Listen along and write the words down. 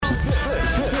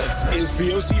is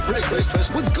VOC Breakfast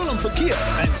with Gulam Fakir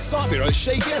and Sabira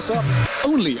Sheikh Yessa,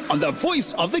 only on the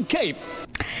Voice of the Cape.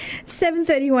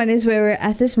 7:31 is where we're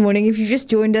at this morning. If you just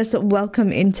joined us,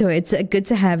 welcome into it. It's good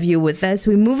to have you with us.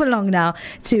 We move along now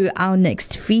to our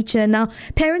next feature. Now,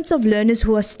 parents of learners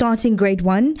who are starting grade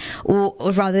 1, or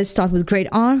rather start with grade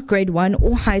R, grade 1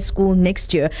 or high school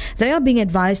next year, they are being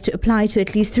advised to apply to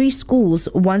at least 3 schools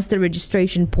once the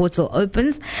registration portal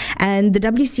opens. And the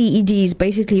WCED is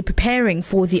basically preparing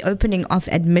for the opening of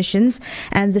admissions.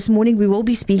 And this morning we will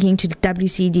be speaking to the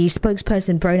WCED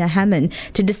spokesperson Bronagh Hammond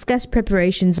to discuss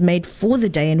preparations made for the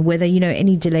day and whether,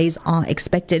 any delays are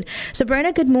expected. So,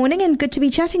 Bronagh, good morning and good to be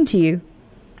chatting to you.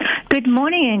 Good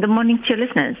morning and good morning to your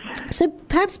listeners. So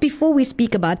perhaps before we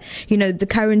speak about, the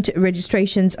current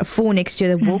registrations for next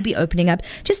year that will be opening up,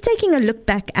 just taking a look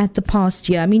back at the past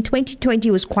year. I mean, 2020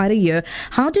 was quite a year.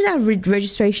 How did our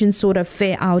registration sort of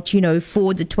fare out,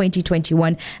 for the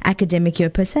 2021 academic year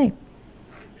per se?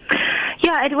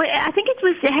 Yeah, I think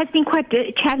it has been quite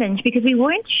a challenge because we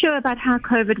weren't sure about how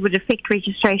COVID would affect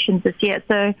registrations this year.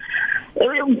 So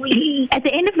at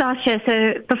the end of last year,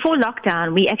 so before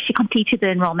lockdown, we actually completed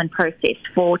the enrollment process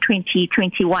for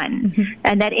 2021. Mm-hmm.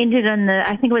 And that ended on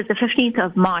I think it was the 15th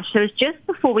of March. So it was just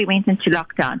before we went into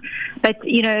lockdown. But,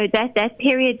 that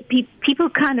period,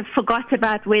 people kind of forgot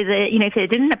about whether, if they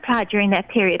didn't apply during that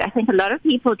period. I think a lot of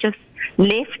people just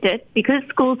left it because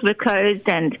schools were closed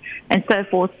and so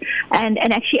forth, and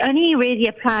actually only really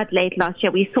applied late last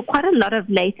year. We saw quite a lot of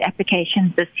late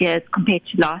applications this year as compared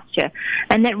to last year,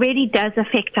 and that really does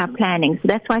affect our planning. So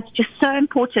that's why it's just so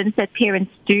important that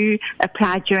parents do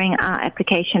apply during our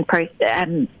application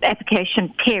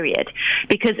period,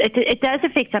 because it does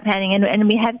affect our planning, and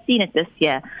we have seen it this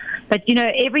year. But,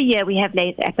 every year we have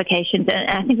late applications, and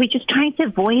I think we're just trying to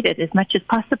avoid it as much as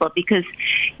possible because,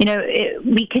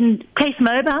 we can place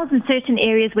mobiles in certain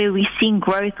areas where we've seen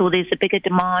growth or there's a bigger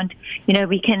demand.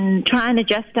 We can try and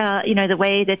adjust our, the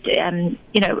way that,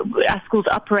 our schools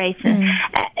operate. And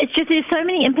it's just there's so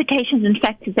many implications and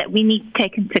factors that we need to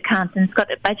take into account, and it's got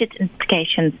budget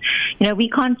implications. We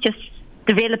can't just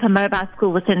develop a mobile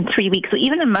school within 3 weeks or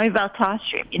even a mobile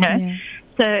classroom, Yeah.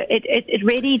 So it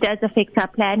really does affect our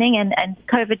planning, and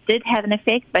COVID did have an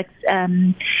effect, but,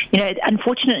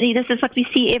 unfortunately, this is what we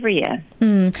see every year.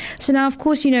 So now, of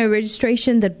course,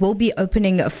 registration that will be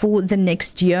opening for the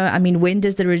next year. I mean, when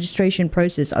does the registration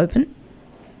process open?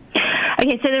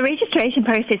 Okay, so the registration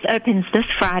process opens this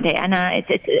Friday, and I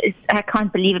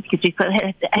can't believe it because we've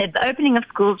had the opening of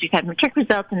schools, we've had matric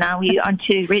results, and now we're on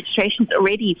to registrations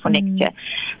already for next year.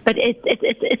 But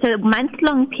it's a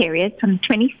month-long period from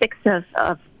the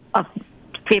 26th of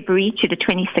February to the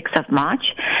 26th of March.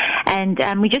 And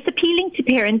we're just appealing to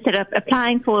parents that are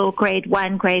applying for grade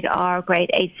 1, grade R, grade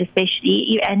 8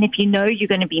 especially, and if you're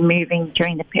going to be moving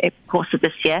during the course of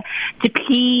this year, to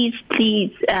please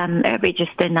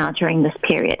register now during this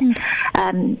period.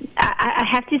 I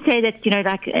have to say that,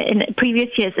 like in previous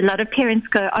years, a lot of parents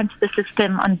go onto the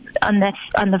system on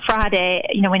the Friday,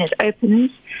 when it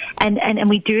opens, and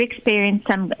we do experience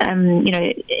some,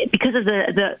 because of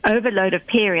the overload of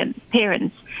parents,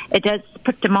 it does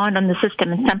put demand on the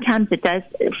system, and sometimes it does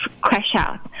crash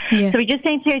out. Yeah. So we're just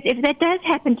saying, if that does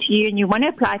happen to you and you want to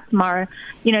apply tomorrow,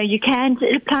 you can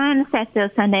apply on Saturday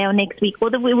or Sunday or next week or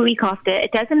the week after.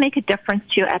 It doesn't make a difference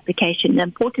to your application. The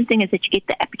important thing is that you get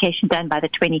the application done by the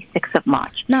 26th of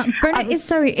March. Now, Bronagh,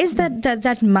 is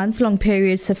that month-long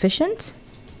period sufficient?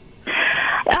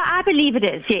 I believe it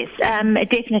is, yes,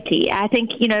 definitely. I think,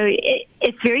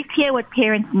 it's very clear what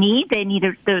parents need. They need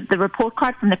the report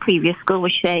card from the previous school,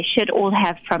 which they should all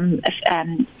have from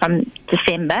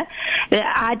December, the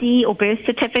ID or birth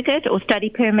certificate or study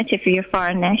permit if you're a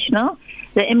foreign national,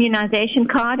 the immunization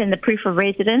card and the proof of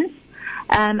residence.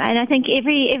 And I think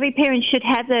every parent should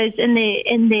have those in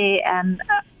their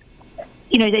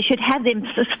they should have them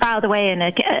filed away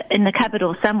in the cupboard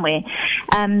or somewhere.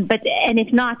 And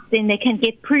if not, then they can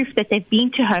get proof that they've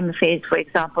been to Home Affairs, for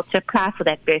example, to apply for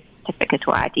that birth certificate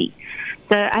or ID.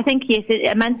 So I think, yes,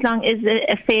 a month long is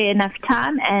a fair enough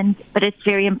time, but it's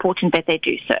very important that they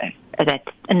do so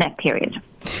in that period.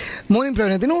 Morning,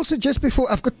 Bronagh. Then also just before,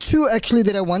 I've got 2 actually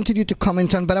that I wanted you to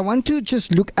comment on, but I want to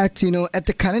just look at, at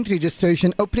the current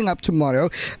registration opening up tomorrow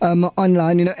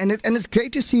online, and it's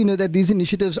great to see, that these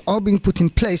initiatives are being put in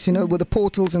place, with the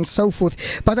portals and so forth.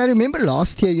 But I remember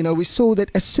last year, we saw that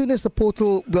as soon as the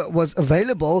portal was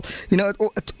available,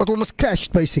 it almost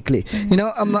crashed basically.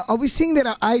 Are we seeing that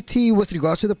our IT with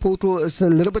regards to the portal is a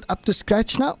little bit up to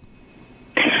scratch now?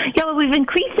 Yeah, well, we've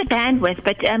increased the bandwidth,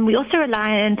 but we're also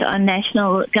reliant on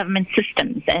national government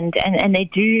systems, and they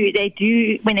do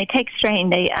when they take strain,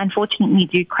 they unfortunately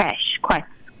do crash quite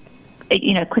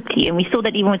quickly. And we saw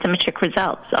that even with the matric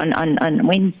results on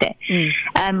Wednesday.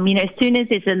 As soon as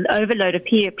there's an overload of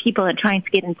people are trying to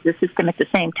get into the system at the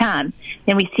same time,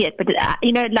 then we see it. But,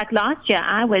 like last year,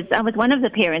 I was one of the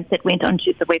parents that went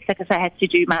onto the website because I had to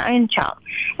do my own child.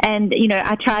 And,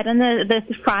 I tried on the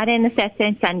Friday and the Saturday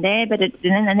and Sunday, but it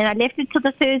didn't. And then I left it till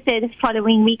the Thursday the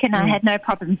following week, and I had no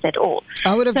problems at all.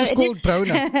 I would have just called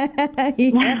Bronagh.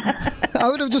 I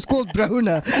would have just called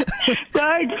Bronagh.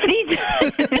 Don't, please.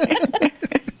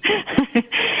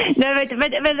 No, but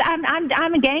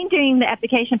I'm again doing the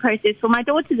application process for my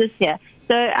daughter this year.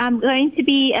 So I'm going to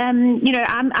be, I'm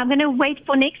going to wait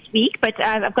for next week. But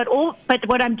But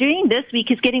what I'm doing this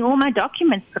week is getting all my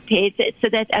documents prepared so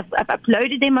that I've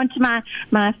uploaded them onto my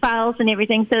files and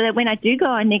everything, so that when I do go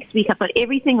on next week, I've got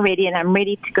everything ready and I'm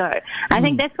ready to go. I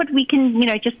think that's what we can,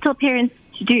 just tell parents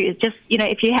to do is just,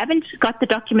 if you haven't got the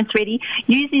documents ready,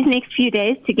 use these next few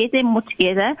days to get them all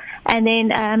together, and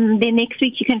then next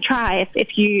week you can try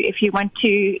if you want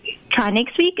to try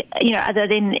next week, other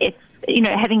than if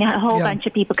having a whole bunch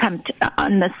of people come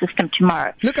on the system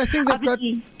tomorrow. Look, I think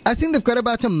they've got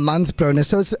about a month, Bronagh.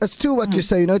 So it's true what you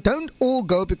say. Don't all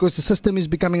go because the system is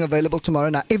becoming available tomorrow.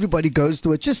 Now everybody goes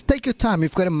to it. Just take your time.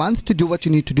 You've got a month to do what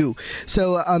you need to do.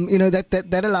 So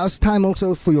that allows time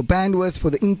also for your bandwidth, for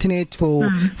the internet, for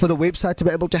the website to be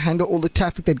able to handle all the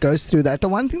traffic that goes through that. The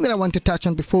one thing that I want to touch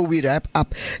on before we wrap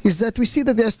up is that we see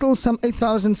that there are still some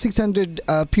 8,600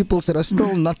 pupils that are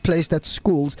still not placed at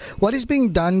schools. What is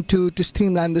being done to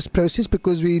streamline this process,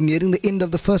 because we're nearing the end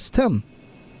of the first term?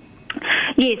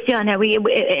 Yes,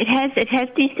 it has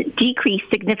decreased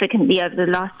significantly over the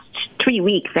last 3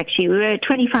 weeks, actually. We were at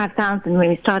 25,000 when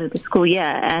we started the school year,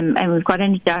 and we've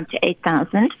gotten it down to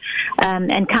 8,000,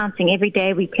 and counting. Every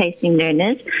day we're placing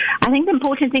learners. I think the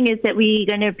important thing is that we're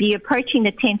going to be approaching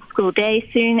the 10th school day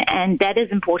soon, and that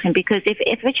is important because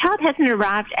if a child hasn't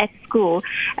arrived at school,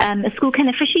 a school can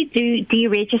officially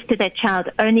deregister that child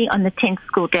only on the 10th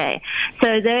school day.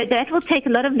 So that will take a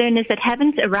lot of learners that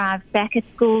haven't arrived back at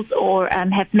schools or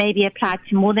have maybe applied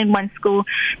to more than one school.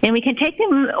 Then we can take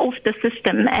them off the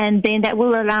system, and then that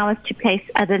will allow us to place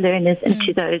other learners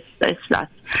into those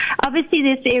slots. Obviously,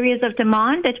 there's areas of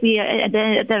demand that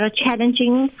are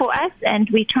challenging for us, and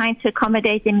we're trying to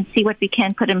accommodate them and see what we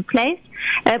can put in place.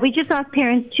 We just ask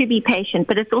parents to be patient,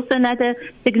 but it's also another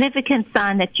significant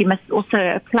sign that you must also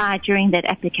apply during that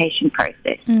application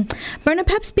process. Bronagh,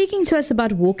 perhaps speaking to us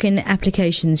about walk-in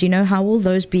applications, how will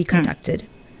those be conducted?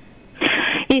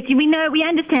 Yes, we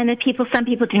understand that some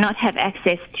people do not have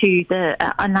access to the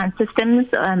online systems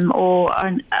or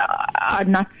are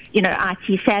not,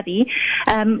 IT savvy.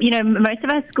 Most of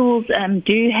our schools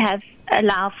do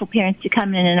allow for parents to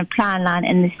come in and apply online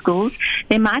in the schools.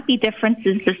 There might be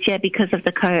differences this year because of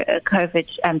the COVID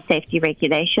safety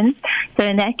regulations. So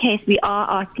in that case, we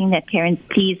are asking that parents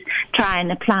please try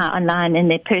and apply online in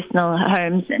their personal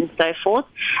homes and so forth.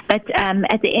 But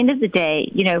at the end of the day,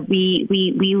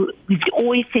 we've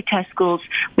always said to our schools,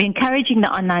 we're encouraging the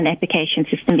online application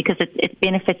system because it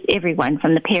benefits everyone,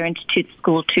 from the parent to the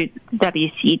school to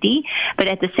WCED. But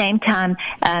at the same time,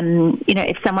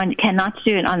 if someone cannot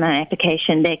do an online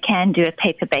application, they can do a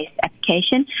paper-based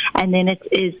application, and then it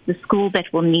is the school that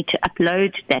will need to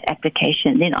upload that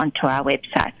application then onto our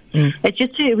website.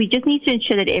 We just need to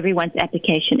ensure that everyone's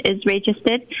application is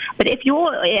registered. But if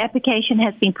your application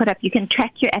has been put up, you can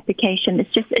track your application.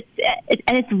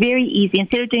 And it's very easy.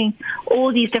 Instead of doing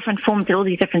all these different forms at all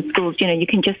these different schools, you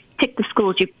can just tick the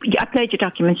schools. You upload your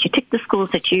documents. You tick the schools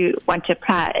that you want to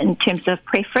apply in terms of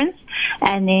preference,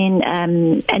 and then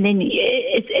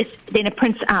it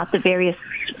prints out the various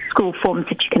school forms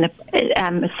that you can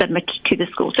submit to the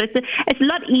school. So it's a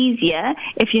lot easier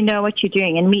if you know what you're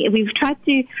doing. And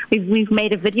we've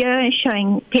made a video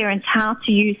showing parents how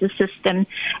to use the system,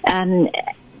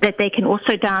 that they can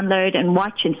also download and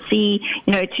watch and see,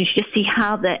 to just see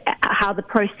how the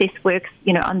process works,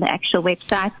 on the actual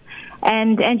website.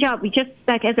 And we just,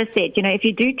 like as I said, if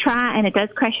you do try and it does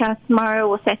crash out tomorrow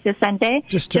or Saturday, Sunday,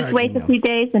 just wait a few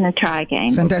days and then try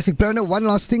again. Fantastic. Bronagh, one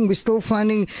last thing. We're still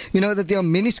finding, that there are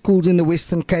many schools in the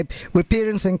Western Cape where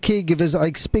parents and caregivers are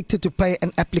expected to pay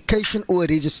an application or a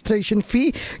registration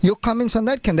fee. Your comments on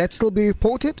that, can that still be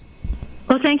reported?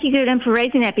 Well, thank you, Gordon, for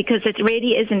raising that, because it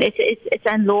really isn't. It's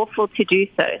unlawful to do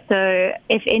so. So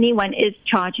if anyone is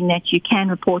charging that, you can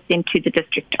report them to the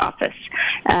district office.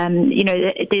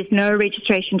 There's no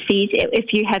registration fees.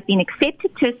 If you have been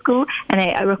accepted to a school and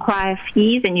they require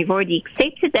fees and you've already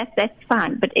accepted that, that's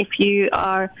fine. But if you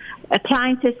are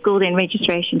applying to a school, then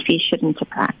registration fees shouldn't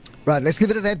apply. Right, let's leave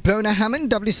it at that. Bronagh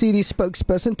Hammond, WCED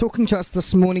spokesperson, talking to us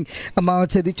this morning about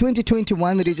the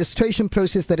 2021 registration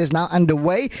process that is now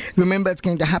underway. Remember, it's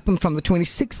going to happen from the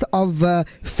 26th of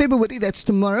February, that's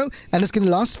tomorrow, and it's going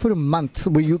to last for a month,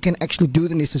 where you can actually do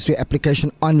the necessary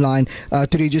application online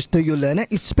to register your learner,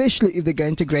 especially if they're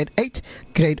going to grade 8,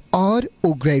 grade R,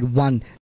 or grade 1.